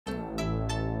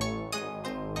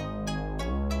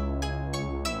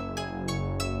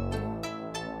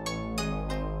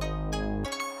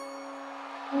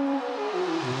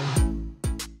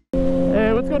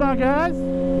going on, guys?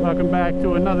 Welcome back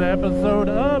to another episode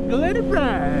of Glenny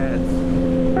Rides.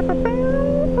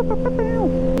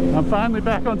 I'm finally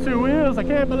back on two wheels. I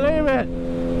can't believe it.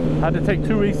 Had to take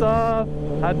 2 weeks off.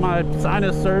 Had my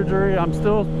sinus surgery. I'm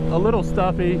still a little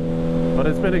stuffy, but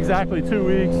it's been exactly 2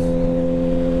 weeks.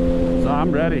 So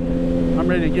I'm ready. I'm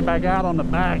ready to get back out on the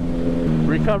back.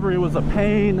 Recovery was a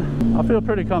pain. I feel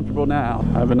pretty comfortable now.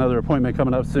 I have another appointment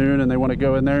coming up soon, and they want to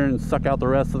go in there and suck out the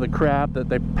rest of the crap that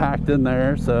they packed in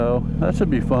there, so that should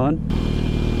be fun.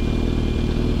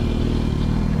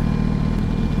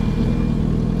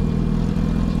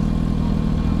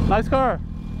 Nice car.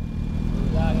 What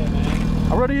you got here,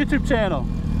 man? I wrote a YouTube channel.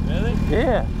 Really?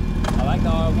 Yeah. I like the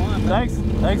R1. Thanks.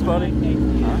 Thanks, buddy.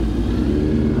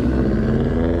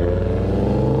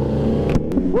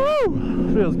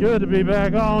 Woo! Feels good to be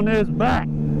back on this back.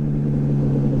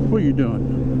 What are you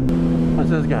doing? What's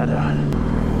this guy doing?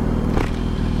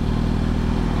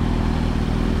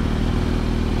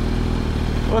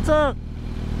 What's up?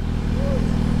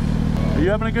 Are you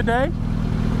having a good day?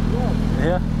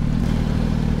 Yeah.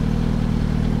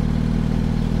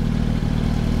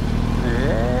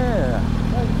 Yeah.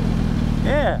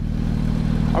 Yeah.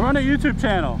 I run a YouTube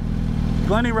channel,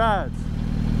 Glenny Rides.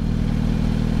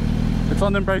 It's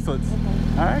on them bracelets. Okay.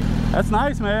 All right. That's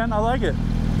nice, man. I like it.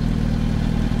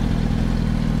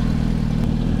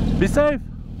 Be safe.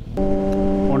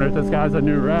 Wonder if this guy's a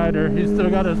new rider. He's still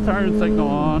got his turn signal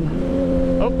on.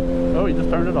 Oh, he just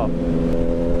turned it off.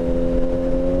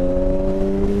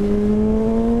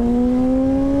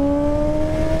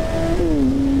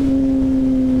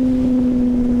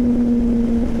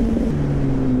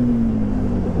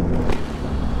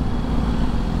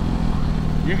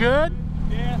 You good?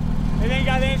 Yeah. They didn't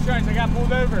got the insurance. I got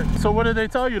pulled over. So what did they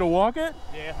tell you, to walk it?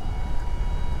 Yeah.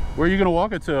 Where are you gonna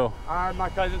walk it to? My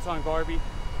cousin's on Garvey.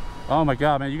 Oh my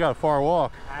God, man, you got a far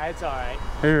walk. It's all right.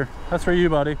 Here, that's for you,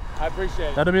 buddy. I appreciate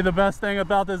it. That'll be the best thing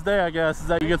about this day, I guess, is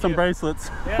that you get some bracelets.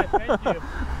 Yeah, thank you.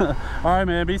 All right,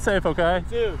 man, be safe, okay?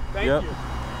 You too. Thank you.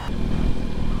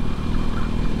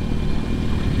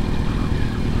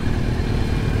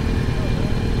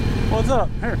 What's up?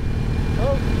 Here.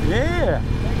 Oh. Yeah.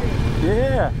 Thank you.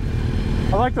 Yeah.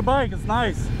 I like the bike, it's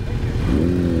nice.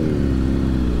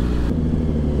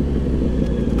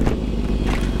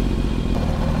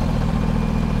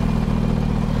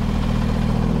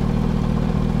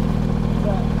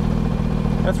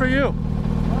 That's for you. All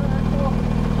right,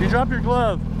 cool. You dropped your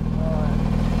glove.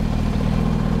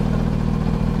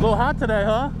 A little hot today,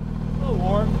 huh? A little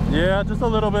warm. Yeah, just a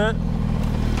little bit.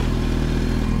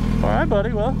 All right,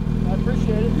 buddy. Well, I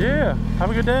appreciate it. yeah.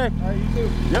 Have a good day. All right, you too.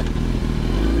 Yep.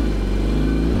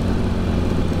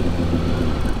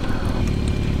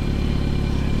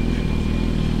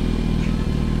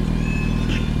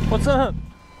 What's up?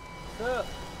 What's up?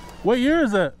 What year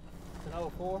is it? It's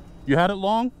an 04. You had it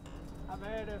long? I've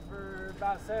had it for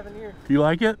about 7 years. You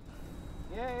like it?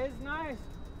 Yeah, it's nice.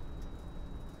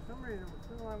 For some reason, it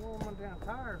feels like one of my damn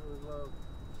tires was low.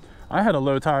 I had a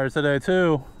low tire today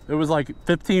too. It was like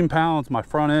 15 pounds, my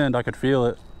front end, I could feel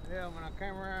it. Yeah, when I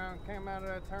came out of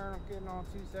that turn, I'm getting on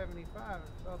 275, it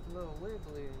felt a little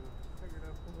wiggly, and I figured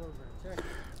I'd pull over and check it.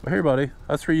 But here, buddy,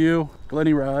 that's for you,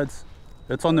 Glenny Rides.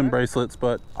 It's on them bracelets,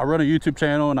 but I run a YouTube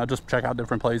channel and I just check out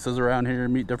different places around here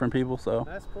and meet different people, so.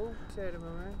 That's cool. Appreciate it, my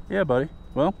man. Yeah, buddy.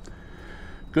 Well,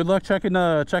 good luck checking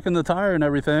the tire and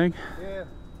everything. Yeah,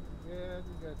 I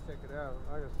just gotta check it out.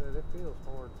 Like I said, it feels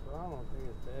hard, so I don't think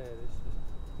it's bad. It's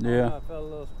just, Yeah. I felt a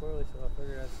little squirrely, so I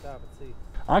figured I'd stop and see.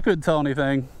 I couldn't tell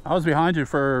anything. I was behind you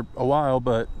for a while,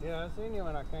 but Yeah, I seen you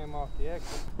when I came off the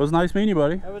exit. it was nice meeting you,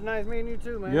 buddy. It was nice meeting you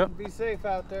too, man. Yep. Be safe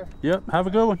out there. Yep, have a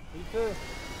good one. You too.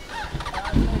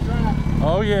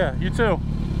 Oh yeah, you too.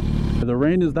 The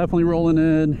rain is definitely rolling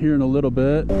in here in a little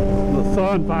bit. The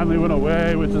sun finally went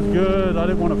away, which is good. I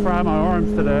didn't want to fry my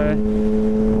arms today.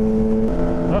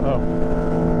 Uh-oh.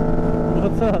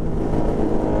 What's up?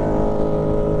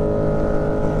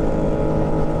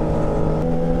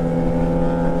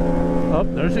 Oh,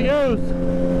 there she goes.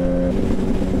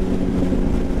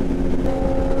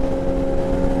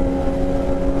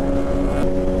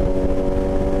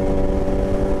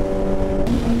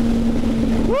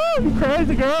 Woo, you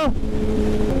crazy girl.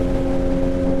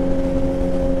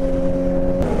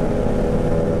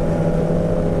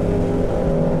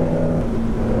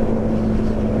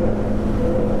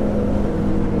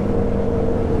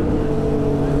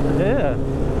 Yeah.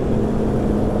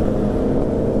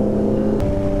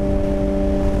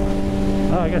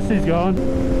 Oh, I guess she's gone.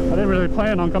 I didn't really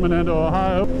plan on coming into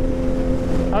Ohio.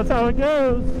 That's how it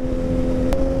goes.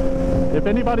 If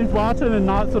anybody's watching and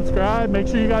not subscribed, make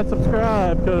sure you guys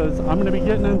subscribe, because I'm going to be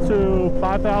getting into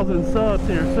 5,000 subs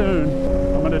here soon.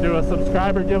 I'm going to do a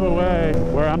subscriber giveaway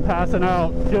where I'm passing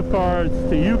out gift cards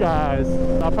to you guys.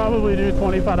 I'll probably do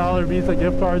 $25 Visa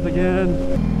gift cards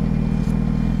again.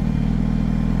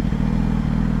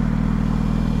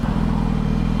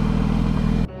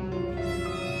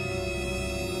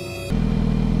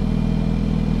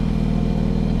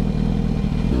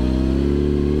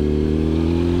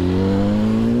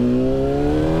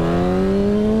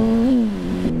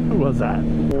 That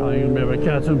probably gonna be able to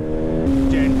catch him.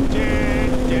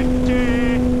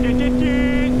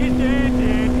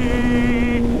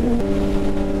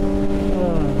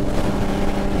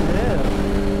 Yeah.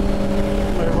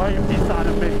 Wait, why are you peace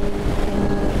signing me?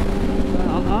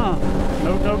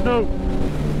 Nope.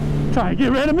 Trying to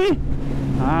get rid of me?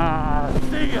 Ah,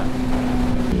 see ya.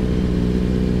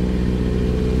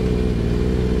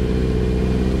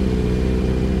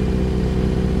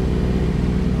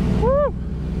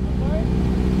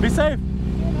 Be safe.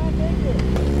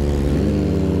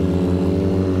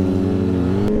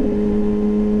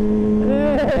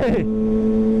 Hey!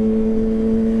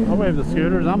 I wave the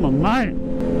scooters, I'm a man.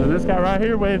 And this guy right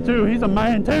here waved too, he's a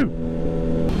man too.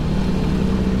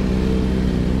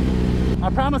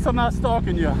 I promise I'm not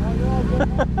stalking you.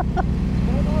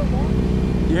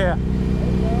 Yeah.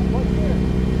 What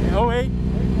year? 08.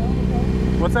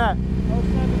 What's that?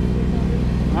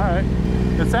 07. Alright.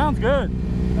 It sounds good.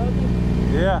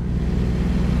 Yeah.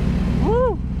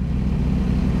 Woo!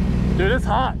 Dude, it's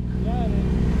hot. Yeah, it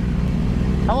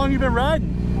is. How long you been riding?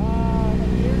 A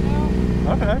year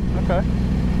now. Okay.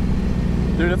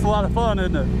 Dude, it's a lot of fun,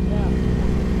 isn't it? Yeah.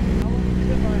 How long have you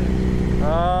been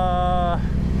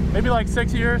riding? Maybe like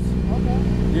 6 years. Okay.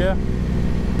 Yeah.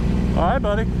 All right,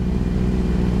 buddy.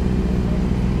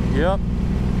 Yep.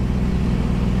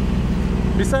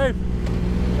 Be safe.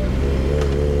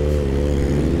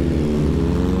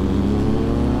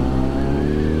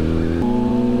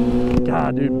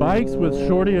 God, dude, bikes with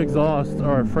shorty exhausts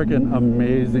are freaking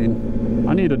amazing.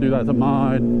 I need to do that to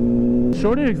mine.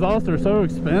 Shorty exhausts are so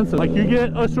expensive. Like, you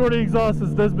get a shorty exhaust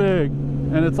that's this big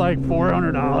and it's like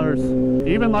 $400.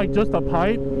 Even like just a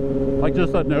pipe, like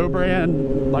just a no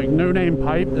brand, like no name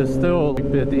pipe is still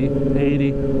like 50,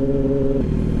 80.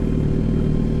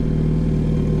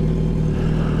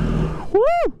 Woo!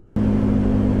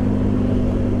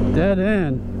 Dead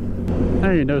end.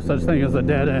 There ain't no such thing as a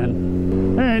dead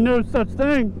end. There ain't no such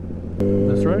thing.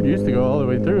 This road used to go all the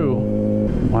way through.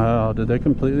 Wow, did they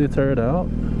completely tear it out?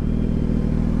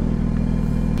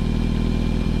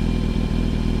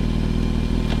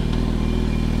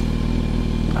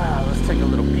 Let's take a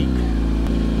little peek.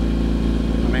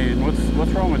 I mean,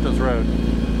 what's wrong with this road?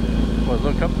 Well,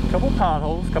 look, couple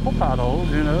potholes,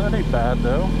 you know, that ain't bad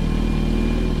though.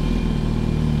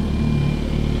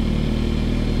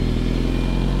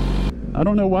 I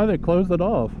don't know why they closed it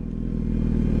off.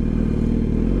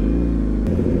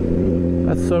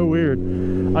 That's so weird.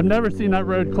 I've never seen that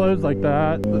road closed like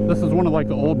that. This is one of like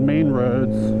the old main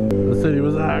roads. The city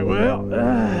was like, well,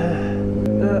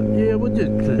 yeah, we'll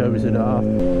just close it off.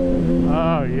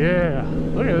 Oh yeah,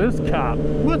 look at this cop.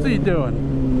 What's he doing?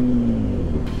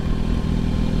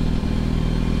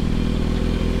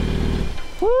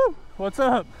 Woo! What's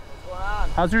up? What's going on?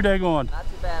 How's your day going? Not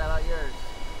too bad. How about yours?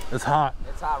 It's hot.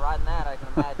 It's hot riding that, I can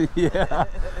imagine. Yeah,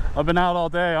 I've been out all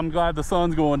day. I'm glad the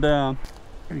sun's going down.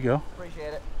 Here you go.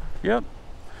 Appreciate it. Yep.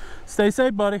 Stay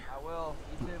safe, buddy. I will.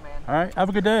 You too, man. All right. Have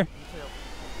a good day.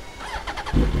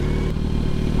 You too.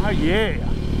 Oh yeah.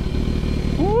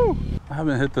 Woo! I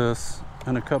haven't hit this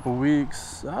in a couple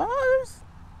weeks. There's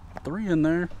 3 in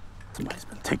there. Somebody's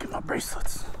been taking my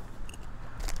bracelets.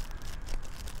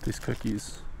 These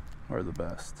cookies are the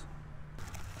best.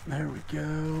 There we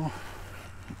go.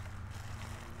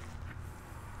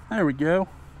 There we go.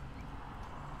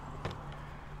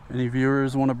 Any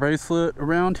viewers want a bracelet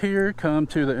around here, come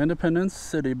to the Independence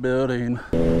City building.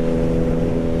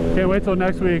 Can't wait till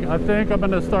next week. I think I'm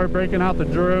gonna start breaking out the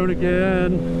drone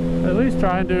again. At least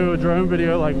try and do a drone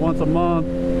video like once a month.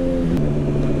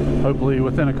 Hopefully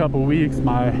within a couple weeks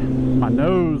my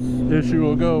nose issue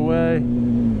will go away.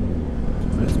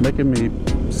 It's making me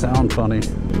sound funny,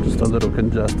 just a little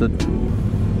congested.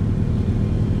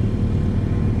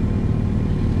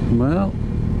 Well,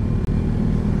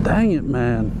 dang it,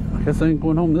 man. I guess I ain't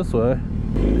going home this way.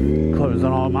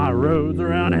 Closing all my roads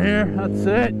around here. That's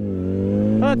it.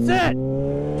 That's it.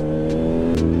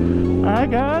 Alright,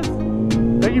 guys.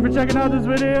 Thank you for checking out this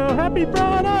video. Happy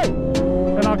Friday!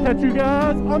 And I'll catch you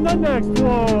guys on the next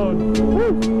one.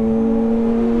 Woo!